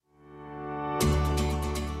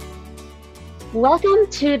Welcome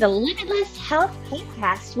to the Limitless Health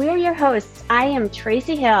Podcast. We are your hosts. I am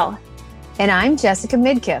Tracy Hill. And I'm Jessica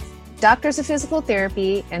Midkiff, doctors of physical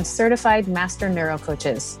therapy and certified master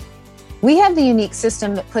neurocoaches. We have the unique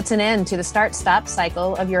system that puts an end to the start-stop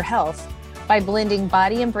cycle of your health by blending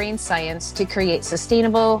body and brain science to create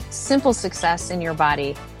sustainable, simple success in your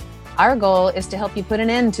body. Our goal is to help you put an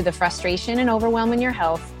end to the frustration and overwhelm in your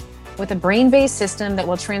health with a brain-based system that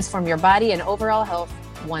will transform your body and overall health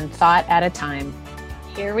one thought at a time.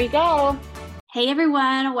 Here we go. Hey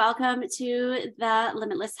everyone, welcome to the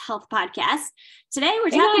Limitless Health Podcast. Today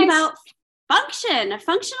we're talking about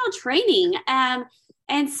functional training.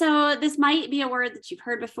 And so this might be a word that you've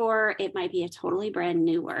heard before. It might be a totally brand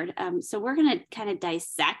new word. So we're going to kind of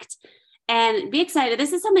dissect and be excited.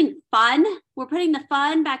 This is something fun. We're putting the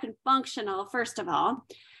fun back in functional, first of all.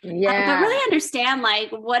 But really understand,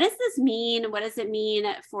 what does this mean? What does it mean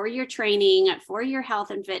for your training, for your health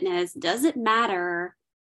and fitness? Does it matter?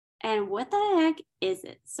 And what the heck is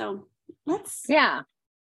it? So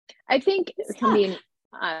I think,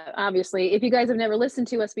 obviously, if you guys have never listened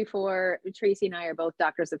to us before, Tracy and I are both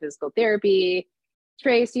doctors of physical therapy.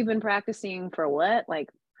 Trace, you've been practicing for what?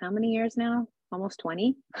 How many years now? Almost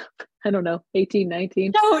 20? I don't know, 18,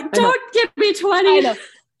 19. Don't give me 20.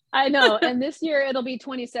 I know. And this year it'll be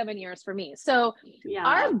 27 years for me. So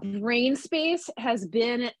our brain space has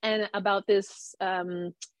been about this,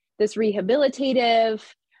 this rehabilitative,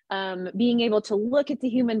 being able to look at the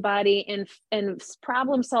human body and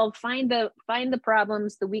problem solve, find the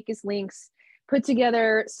problems, the weakest links,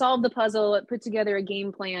 solve the puzzle, put together a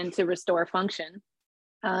game plan to restore function,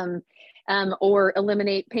 or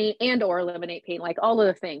eliminate pain, like all of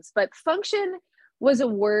the things. But function was a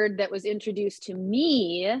word that was introduced to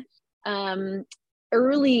me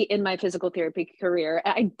early in my physical therapy career.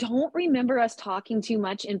 I don't remember us talking too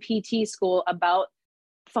much in PT school about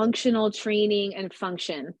functional training and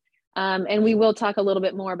function. And we will talk a little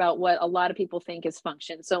bit more about what a lot of people think is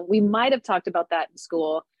function. So we might have talked about that in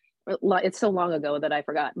school. It's so long ago that I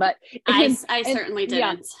forgot, but I certainly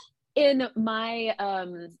didn't. In my,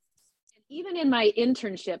 even in my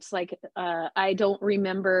internships, I don't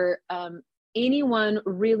remember, anyone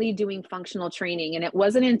really doing functional training. And it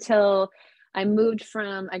wasn't until I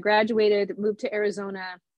graduated, moved to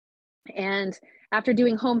Arizona. And after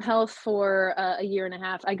doing home health for a year and a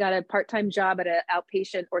half, I got a part-time job at an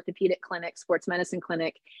outpatient orthopedic clinic, sports medicine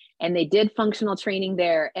clinic, and they did functional training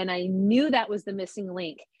there. And I knew that was the missing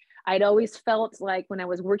link. I'd always felt like when I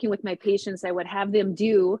was working with my patients, I would have them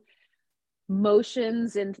do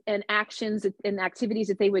motions and actions and activities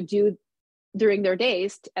that they would do during their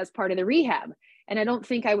days as part of the rehab. And I don't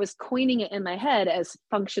think I was coining it in my head as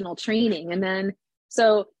functional training. And then,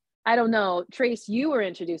 so I don't know, Trace, you were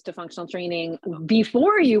introduced to functional training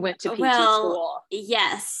before you went to PT school.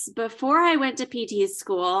 Yes. Before I went to PT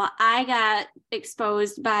school, I got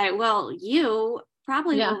exposed by, you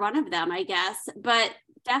probably were one of them, I guess, but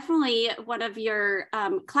definitely one of your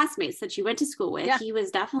classmates that you went to school with. He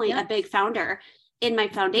was definitely a big founder in my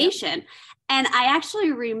foundation. And I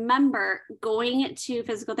actually remember going to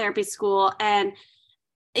physical therapy school, and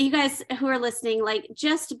you guys who are listening,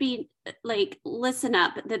 just be listen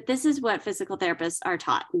up, that this is what physical therapists are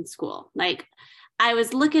taught in school. I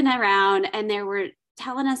was looking around and they were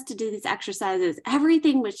telling us to do these exercises.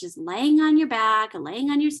 Everything was just laying on your back,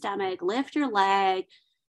 laying on your stomach, lift your leg.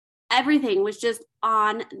 Everything was just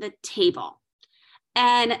on the table.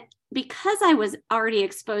 And because I was already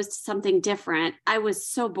exposed to something different, I was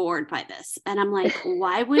so bored by this. And I'm like,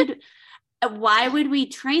 why would we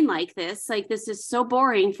train like this? This is so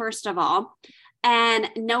boring, first of all. And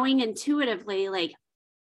knowing intuitively,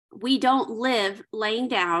 we don't live laying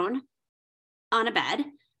down on a bed,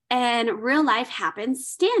 and real life happens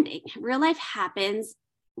standing. Real life happens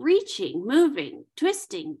reaching, moving,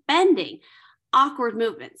 twisting, bending, awkward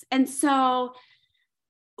movements. And so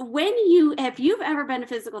if you've ever been to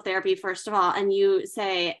physical therapy, first of all, and you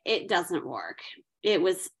say it doesn't work, it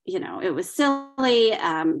was silly.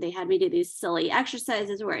 They had me do these silly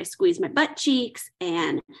exercises where I squeeze my butt cheeks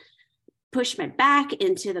and push my back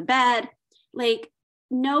into the bed.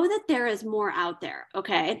 Know that there is more out there.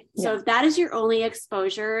 Okay. So if that is your only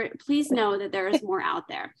exposure, please know that there is more out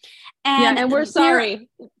there. And we're sorry.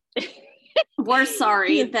 We're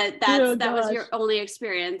sorry that was your only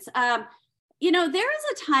experience. There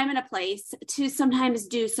is a time and a place to sometimes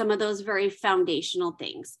do some of those very foundational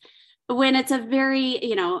things. When it's a very,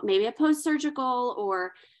 maybe a post-surgical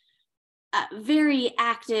or a very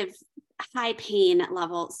active, high pain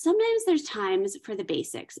level, sometimes there's times for the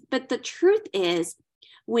basics. But the truth is,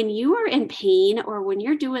 when you are in pain or when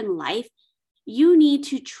you're doing life, you need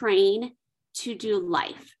to train to do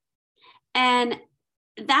life. And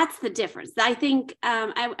that's the difference. I think,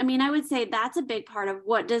 I mean, I would say that's a big part of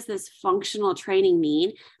what does this functional training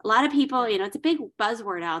mean? A lot of people, you know, it's a big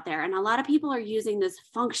buzzword out there, and a lot of people are using this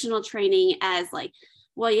functional training as like,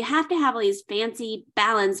 well, you have to have all these fancy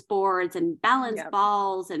balance boards and balance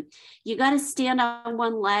balls, and you got to stand on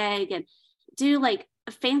one leg and do like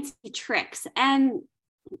fancy tricks and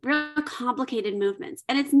real complicated movements.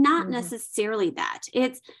 And it's not necessarily that.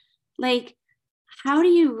 It's like, how do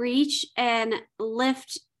you reach and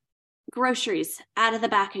lift groceries out of the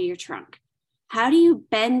back of your trunk? How do you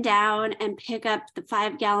bend down and pick up the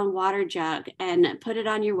 5-gallon water jug and put it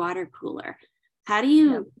on your water cooler? How do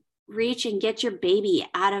you reach and get your baby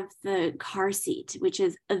out of the car seat, which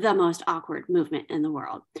is the most awkward movement in the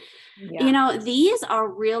world? You know, these are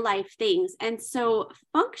real life things. And so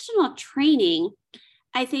functional training,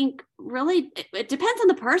 I think really, it depends on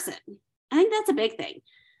the person. I think that's a big thing.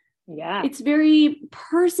 Yeah. It's very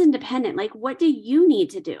person dependent. Like, what do you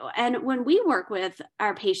need to do? And when we work with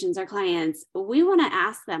our patients, our clients, we want to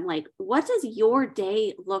ask them, like, what does your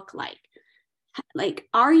day look like? Like,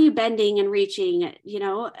 are you bending and reaching? You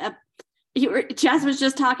know, Jess was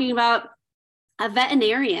just talking about a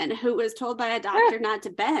veterinarian who was told by a doctor not to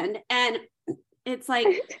bend. And it's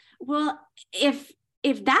like, well, if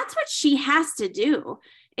that's what she has to do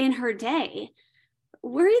in her day,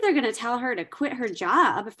 we're either going to tell her to quit her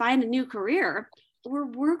job, find a new career, or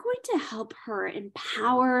we're going to help her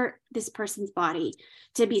empower this person's body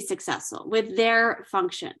to be successful with their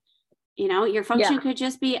function. You know, your function could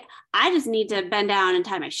just be, I just need to bend down and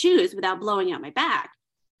tie my shoes without blowing out my back.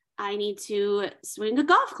 I need to swing a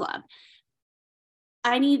golf club.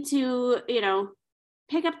 I need to, you know,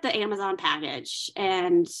 pick up the Amazon package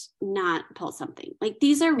and not pull something. Like,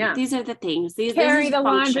 these are the things. Carry the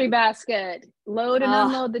laundry basket, load and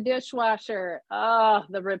unload the dishwasher. Oh,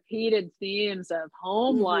 the repeated themes of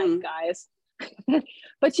home life, guys.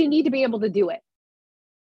 But you need to be able to do it.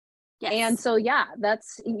 Yes. And so,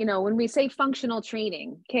 that's, you know, when we say functional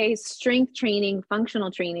training, okay, strength training,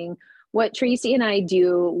 functional training, what Tracy and I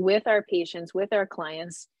do with our patients, with our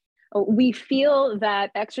clients, we feel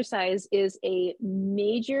that exercise is a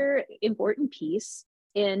major important piece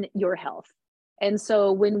in your health. And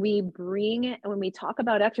so when we talk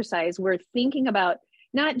about exercise, we're thinking about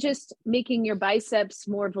not just making your biceps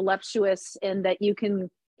more voluptuous and that you can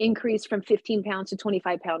increase from 15 pounds to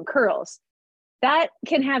 25-pound curls. That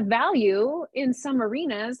can have value in some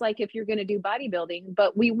arenas, like if you're going to do bodybuilding,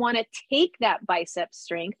 but we want to take that bicep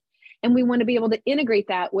strength and we want to be able to integrate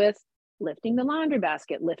that with lifting the laundry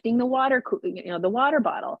basket, lifting the water, the water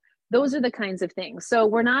bottle. Those are the kinds of things.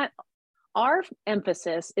 So our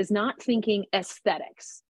emphasis is not thinking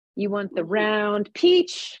aesthetics. You want the round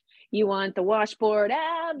peach, you want the washboard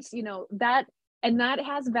abs, you know, that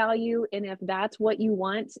has value. And if that's what you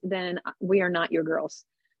want, then we are not your girls.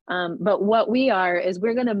 But what we are is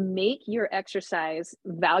we're going to make your exercise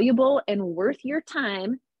valuable and worth your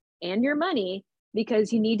time and your money,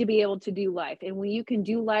 because you need to be able to do life. And when you can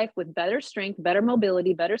do life with better strength, better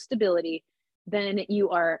mobility, better stability, then you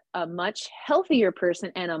are a much healthier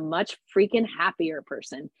person and a much freaking happier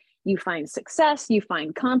person. You find success, you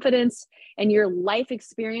find confidence, and your life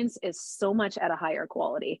experience is so much at a higher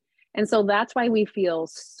quality. And so that's why we feel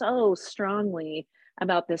so strongly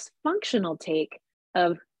about this functional take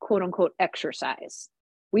of quote unquote exercise.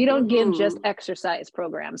 We don't give just exercise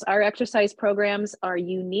programs. Our exercise programs are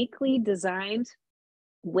uniquely designed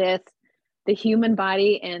with the human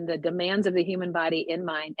body and the demands of the human body in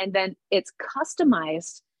mind. And then it's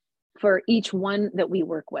customized for each one that we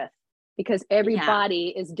work with, because every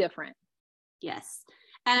body is different. Yes.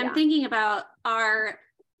 And I'm thinking about our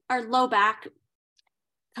low back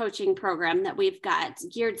coaching program that we've got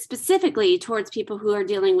geared specifically towards people who are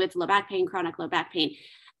dealing with low back pain, chronic low back pain,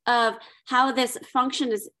 of how this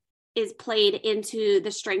function is played into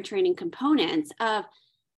the strength training components of,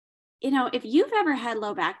 you know, if you've ever had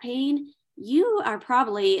low back pain, you are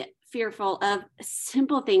probably fearful of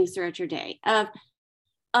simple things throughout your day, of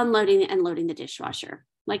unloading and loading the dishwasher.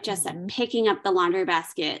 Like Jess said, picking up the laundry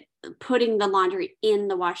basket, putting the laundry in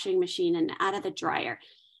the washing machine and out of the dryer.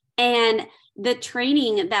 And the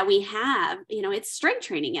training that we have, you know, it's strength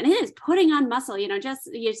training and it is putting on muscle. You know, Jess,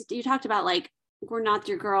 you talked about, like, we're not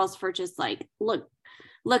your girls for just like, look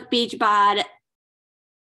beach bod,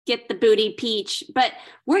 get the booty peach, but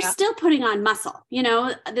we're still putting on muscle. You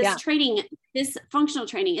know, this training, this functional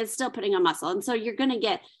training is still putting on muscle. And so you're going to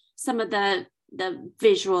get some of the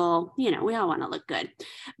visual, you know, we all want to look good,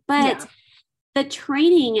 but the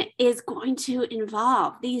training is going to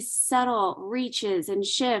involve these subtle reaches and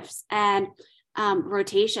shifts and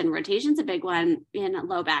rotation. Rotation's a big one in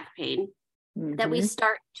low back pain. that we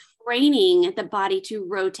start training the body to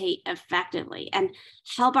rotate effectively and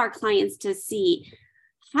help our clients to see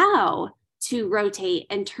how to rotate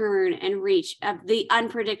and turn and reach the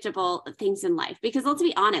unpredictable things in life. Because let's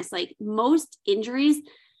be honest, like most injuries,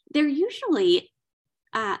 they're usually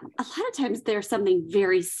a lot of times there's something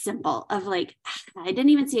very simple of like, I didn't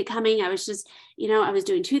even see it coming. I was just, I was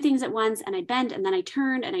doing two things at once and I bent and then I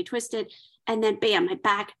turned and I twisted and then bam, my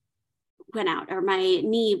back went out or my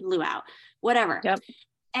knee blew out, whatever. Yep.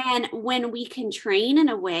 And when we can train in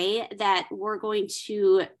a way that we're going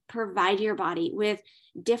to provide your body with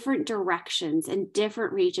different directions and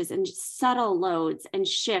different reaches and subtle loads and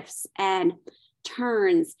shifts and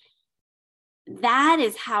turns, that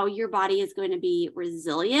is how your body is going to be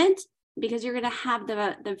resilient, because you're going to have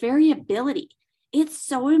the variability. It's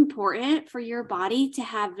so important for your body to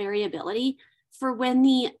have variability for when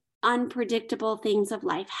the unpredictable things of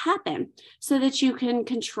life happen so that you can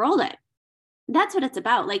control it. That's what it's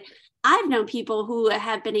about. Like, I've known people who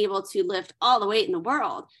have been able to lift all the weight in the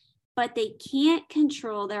world, but they can't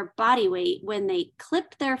control their body weight when they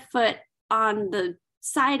clip their foot on the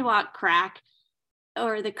sidewalk crack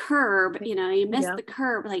or the curb, you miss the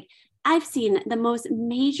curb. Like, I've seen the most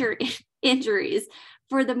major injuries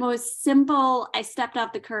for the most simple, I stepped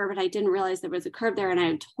off the curb and I didn't realize there was a curb there and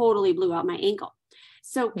I totally blew out my ankle.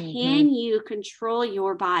 So can you control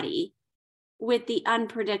your body with the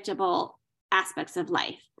unpredictable aspects of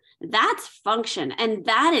life? That's function. And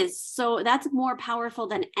that's more powerful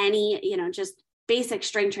than any, just basic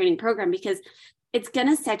strength training program, because it's going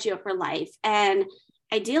to set you up for life. And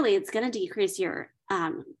ideally it's going to decrease your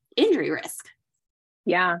injury risk.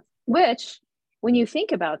 Yeah. Which, when you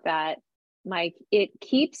think about that, Mike, it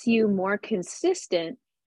keeps you more consistent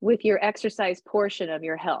with your exercise portion of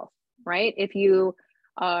your health, right? If you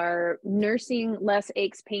are nursing less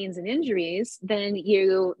aches, pains, and injuries, then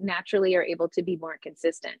you naturally are able to be more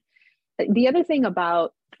consistent. The other thing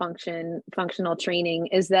about functional training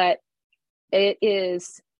is that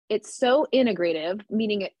it's so integrative,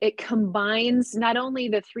 meaning it combines not only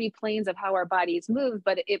the three planes of how our bodies move,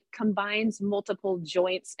 but it combines multiple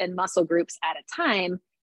joints and muscle groups at a time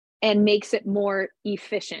and makes it more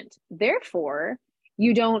efficient. Therefore,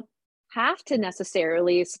 you don't have to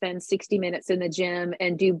necessarily spend 60 minutes in the gym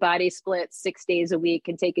and do body splits 6 days a week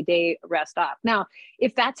and take a day rest off. Now,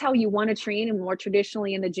 if that's how you want to train and more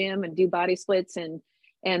traditionally in the gym and do body splits and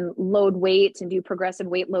load weights and do progressive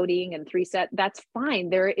weight loading and 3 set, that's fine.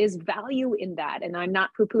 There is value in that. And I'm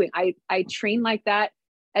not poo-pooing. I train like that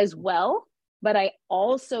as well, but I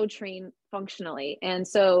also train functionally. And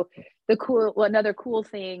so another cool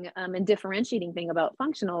thing and differentiating thing about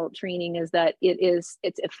functional training is that it's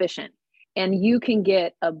efficient, and you can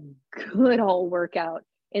get a good whole workout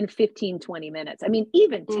in 15, 20 minutes. I mean,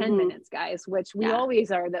 even 10 minutes, guys, which we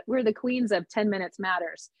always are, that we're the queens of 10 minutes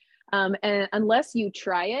matters. And unless you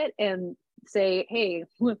try it and say, hey,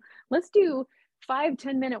 let's do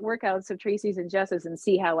 5-10 minute workouts of Tracy's and Jess's and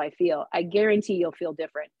see how I feel, I guarantee you'll feel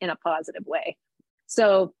different in a positive way.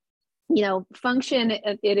 So, function,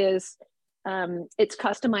 it's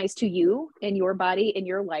customized to you and your body and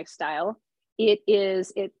your lifestyle.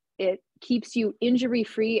 It keeps you injury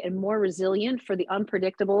free and more resilient for the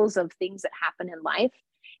unpredictables of things that happen in life.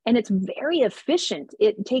 And it's very efficient.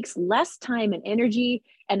 It takes less time and energy,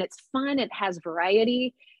 and it's fun. It has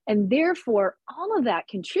variety. And therefore, all of that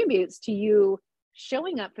contributes to you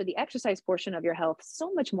showing up for the exercise portion of your health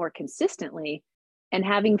so much more consistently and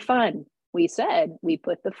having fun. We said we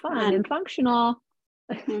put the fun in functional.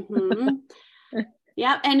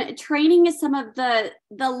 Yeah. And training is some of the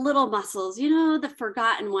little muscles, the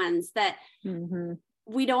forgotten ones that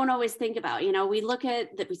we don't always think about. We look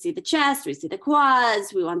at that, we see the chest, we see the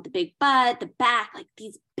quads, we want the big butt, the back, like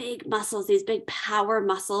these big muscles, these big power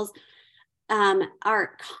muscles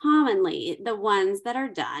are commonly the ones that are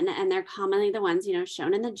done. And they're commonly the ones,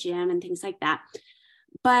 shown in the gym and things like that.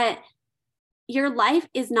 But your life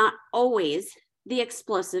is not always the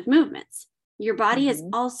explosive movements. Your body is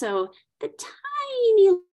also the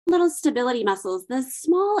tiny little stability muscles, the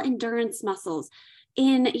small endurance muscles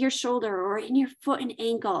in your shoulder or in your foot and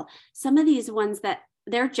ankle. Some of these ones that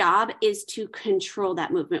their job is to control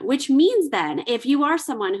that movement, which means then if you are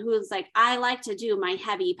someone who's like, I like to do my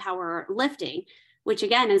heavy power lifting, which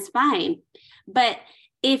again is fine, but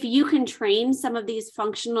if you can train some of these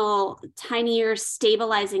functional, tinier,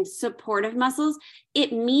 stabilizing, supportive muscles,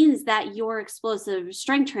 it means that your explosive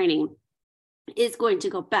strength training is going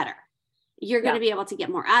to go better. You're going to be able to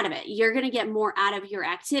get more out of it. You're going to get more out of your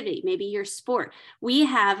activity, maybe your sport. We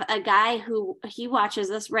have a guy who he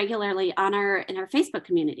watches us regularly in our Facebook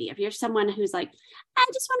community. If you're someone who's like, I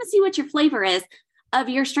just want to see what your flavor is, of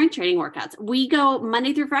your strength training workouts. We go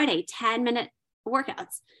Monday through Friday, 10-minute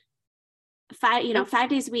workouts, 5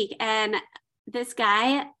 days a week. And this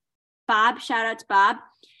guy, Bob, shout out to Bob.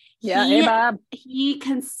 Yeah. Hey, Bob. He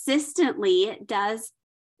consistently does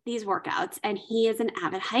these workouts, and he is an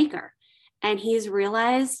avid hiker. And he's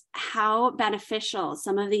realized how beneficial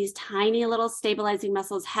some of these tiny little stabilizing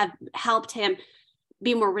muscles have helped him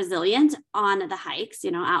be more resilient on the hikes,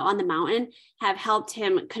 out on the mountain, have helped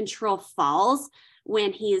him control falls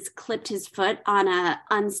when he's clipped his foot on an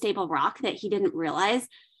unstable rock that he didn't realize.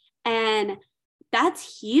 And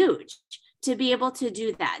that's huge to be able to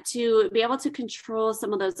do that, to be able to control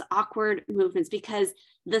some of those awkward movements, because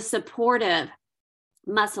the supportive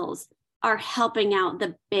muscles are helping out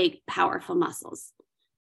the big, powerful muscles.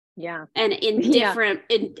 Yeah. And in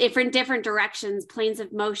different directions, planes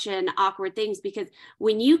of motion, awkward things, because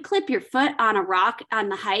when you clip your foot on a rock on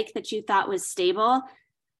the hike that you thought was stable,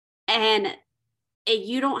 and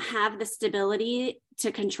you don't have the stability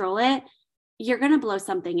to control it, you're going to blow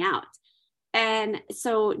something out. And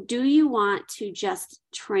so do you want to just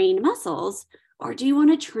train muscles, or do you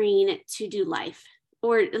want to train to do life?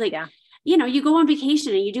 Or you go on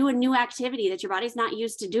vacation and you do a new activity that your body's not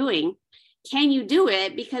used to doing. Can you do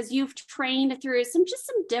it because you've trained through some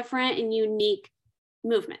different and unique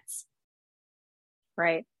movements?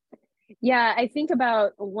 Right. Yeah. I think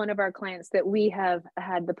about one of our clients that we have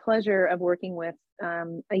had the pleasure of working with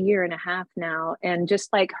a year and a half now. And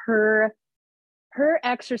just like her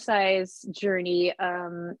exercise journey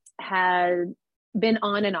had been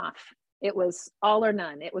on and off. It was all or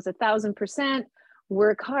none. It was 1,000%.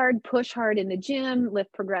 Work hard, push hard in the gym,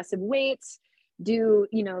 lift progressive weights, do,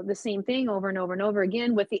 the same thing over and over and over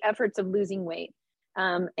again with the efforts of losing weight.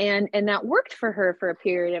 And that worked for her for a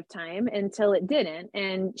period of time until it didn't.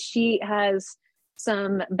 And she has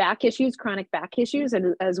some back issues, chronic back issues,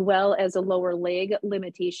 and as well as a lower leg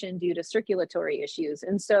limitation due to circulatory issues.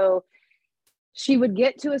 And so she would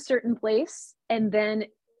get to a certain place and then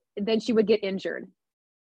she would get injured.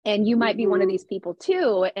 And you might be one of these people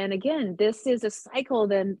too. And again, this is a cycle.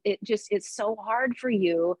 Then it's so hard for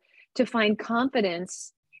you to find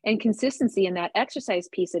confidence and consistency in that exercise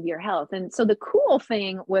piece of your health. And so the cool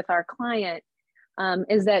thing with our client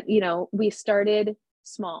is that, we started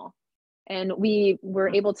small, and we were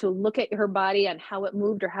able to look at her body and how it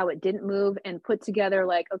moved or how it didn't move, and put together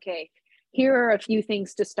like, okay, here are a few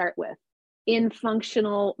things to start with. In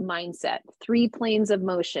functional mindset, 3 planes of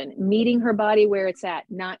motion, meeting her body where it's at,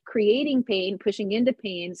 not creating pain, pushing into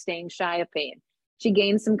pain, staying shy of pain. She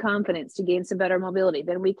gains some confidence, she gains some better mobility.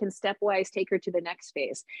 Then we can stepwise take her to the next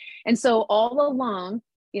phase. And so all along,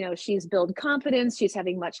 she's built confidence, she's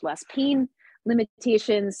having much less pain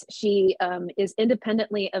limitations. She is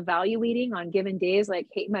independently evaluating on given days, like,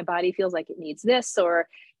 hey, my body feels like it needs this, or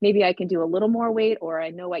maybe I can do a little more weight, or I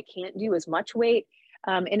know I can't do as much weight.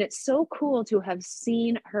 And it's so cool to have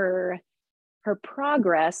seen her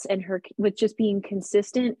progress and her with just being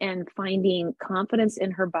consistent and finding confidence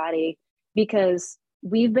in her body, because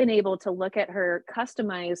we've been able to look at her,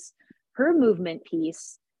 customize her movement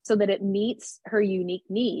piece so that it meets her unique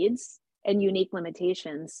needs and unique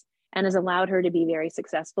limitations, and has allowed her to be very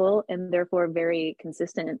successful and therefore very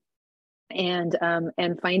consistent, and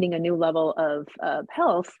finding a new level of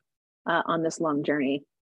health on this long journey.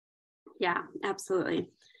 Yeah, absolutely.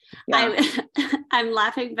 Yeah. I'm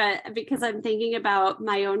laughing, but because I'm thinking about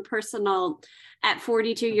my own personal, at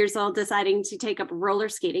 42 years old, deciding to take up roller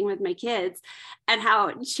skating with my kids and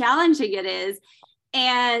how challenging it is.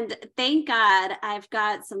 And thank God I've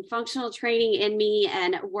got some functional training in me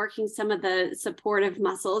and working some of the supportive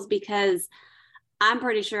muscles, because I'm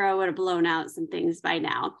pretty sure I would have blown out some things by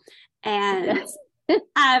now. And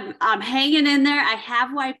I'm hanging in there. I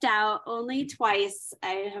have wiped out only twice.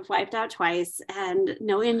 I have wiped out twice and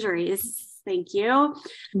no injuries. Thank you.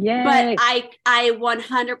 Yay. But I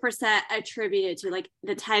 100% attribute it to like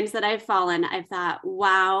the times that I've fallen. I thought,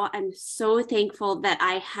 wow, I'm so thankful that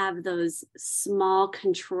I have those small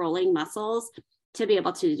controlling muscles to be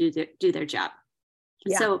able to do their job.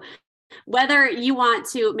 Yeah. So whether you want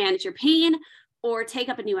to manage your pain or take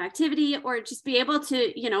up a new activity, or just be able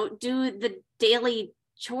to, do the daily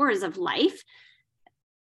chores of life,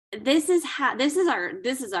 this is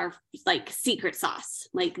our like secret sauce.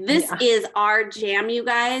 Like this is our jam, you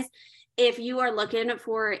guys. If you are looking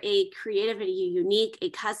for a creative, a unique, a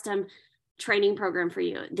custom training program for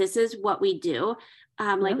you, this is what we do.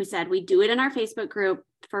 Like we said, we do it in our Facebook group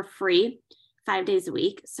for free 5 days a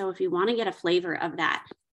week. So if you want to get a flavor of that,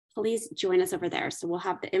 please join us over there. So we'll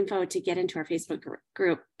have the info to get into our Facebook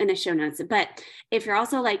group in the show notes. But if you're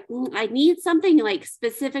also like, I need something like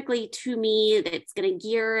specifically to me that's going to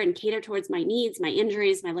gear and cater towards my needs, my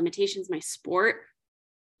injuries, my limitations, my sport,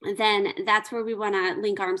 then that's where we want to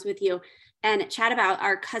link arms with you and chat about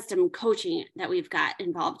our custom coaching that we've got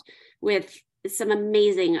involved with some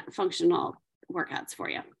amazing functional workouts for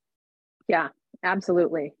you. Yeah,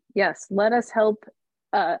 absolutely. Yes. Let us help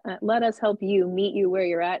you meet you where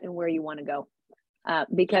you're at and where you want to go.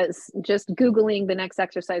 Because just Googling the next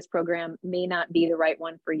exercise program may not be the right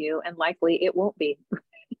one for you, and likely it won't be.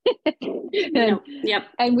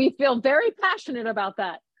 And we feel very passionate about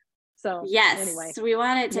that. So yes, anyway. So we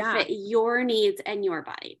want it to fit your needs and your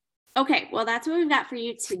body. Okay. Well, that's what we've got for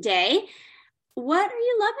you today. What are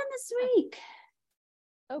you loving this week?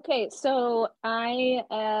 Okay, so I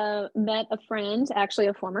met a friend, actually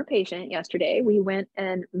a former patient yesterday. We went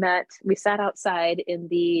and we sat outside in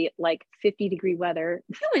the 50-degree weather.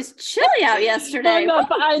 It was chilly out yesterday.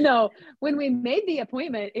 I know. When we made the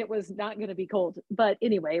appointment, it was not going to be cold. But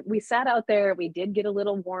anyway, we sat out there. We did get a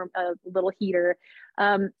little warm, a little heater.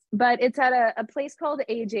 But it's at a place called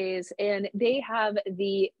AJ's, and they have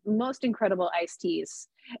the most incredible iced teas.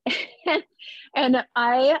 And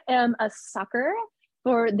I am a sucker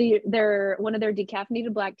for one of their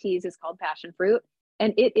decaffeinated black teas is called passion fruit.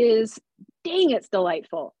 And it is, it's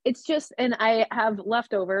delightful. It's just, and I have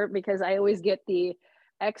leftover because I always get the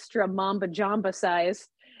extra Mamba Jamba size.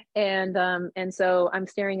 And so I'm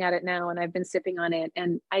staring at it now and I've been sipping on it.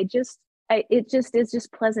 And it is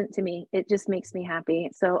just pleasant to me. It just makes me happy.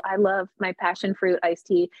 So I love my passion fruit iced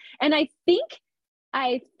tea. And I think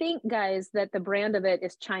guys that the brand of it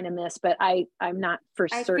is China Mist, but I'm not for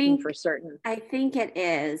certain. I think it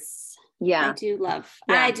is. Yeah. I do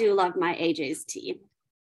love my AJ's tea.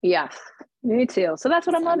 Yeah, me too. So that's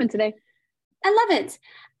what I'm loving today. I love it.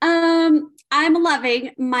 I'm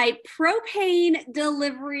loving my propane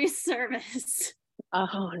delivery service.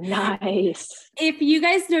 Oh, nice. If you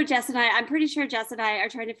guys know Jess and I'm pretty sure Jess and I are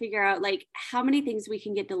trying to figure out how many things we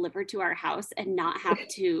can get delivered to our house and not have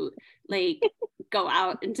to go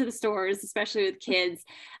out into the stores, especially with kids.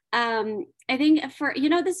 I think for,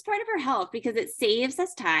 this is part of our health because it saves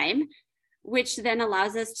us time, which then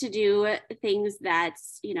allows us to do things that,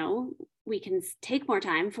 we can take more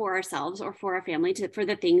time for ourselves or for our family for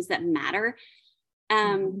the things that matter.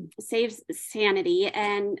 Saves sanity,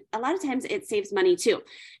 and a lot of times it saves money too.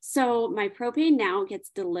 So my propane now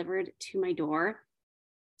gets delivered to my door,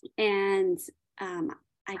 and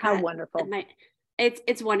how wonderful!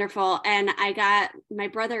 It's wonderful, and my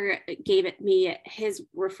brother gave me his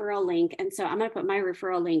referral link, and so I'm gonna put my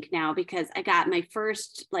referral link now because I got my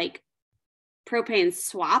first propane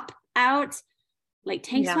swap out,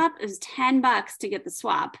 tank swap. It was $10 to get the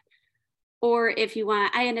swap. Or if you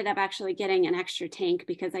want, I ended up actually getting an extra tank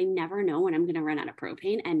because I never know when I'm going to run out of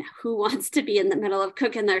propane, and who wants to be in the middle of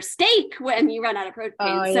cooking their steak when you run out of propane?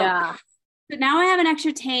 Oh, So now I have an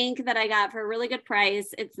extra tank that I got for a really good price.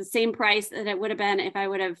 It's the same price that it would have been if I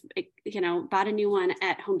would have, bought a new one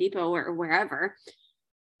at Home Depot or wherever.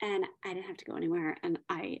 And I didn't have to go anywhere. And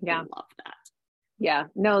I love that. Yeah,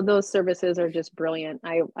 no, those services are just brilliant.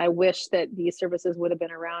 I wish that these services would have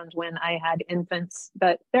been around when I had infants,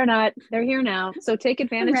 but they're not. They're here now. So take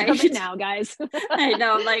advantage of it now, guys. I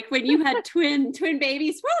know, when you had twin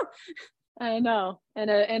babies. Woo! I know.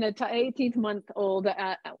 And a 18th month old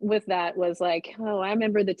with that was I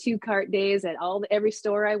remember the 2-cart days at every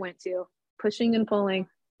store I went to, pushing and pulling.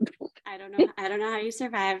 I don't know how you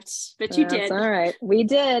survived, but you did. All right. We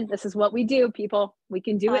did. This is what we do, people. We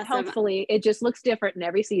can do it healthfully. It just looks different in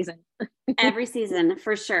every season. Every season,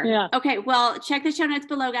 for sure. Yeah. Okay. Well, check the show notes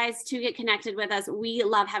below, guys, to get connected with us. We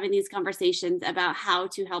love having these conversations about how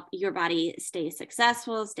to help your body stay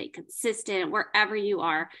successful, stay consistent, wherever you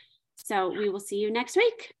are. So we will see you next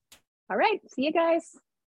week. All right. See you guys.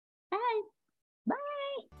 Bye. Bye.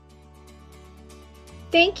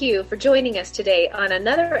 Thank you for joining us today on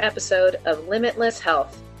another episode of Limitless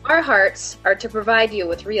Health. Our hearts are to provide you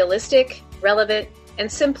with realistic, relevant, and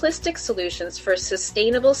simplistic solutions for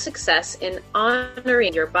sustainable success in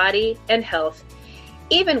honoring your body and health,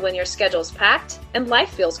 even when your schedule's packed and life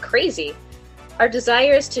feels crazy. Our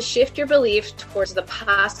desire is to shift your belief towards the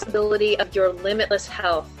possibility of your limitless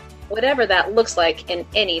health, whatever that looks like in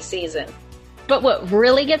any season. But what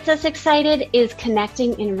really gets us excited is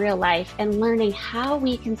connecting in real life and learning how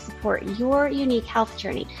we can support your unique health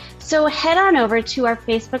journey. So head on over to our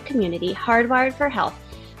Facebook community, Hardwired for Health,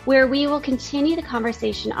 where we will continue the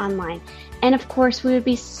conversation online. And of course, we would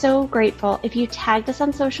be so grateful if you tagged us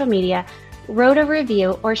on social media, wrote a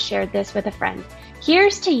review, or shared this with a friend.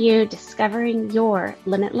 Here's to you discovering your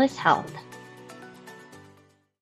limitless health.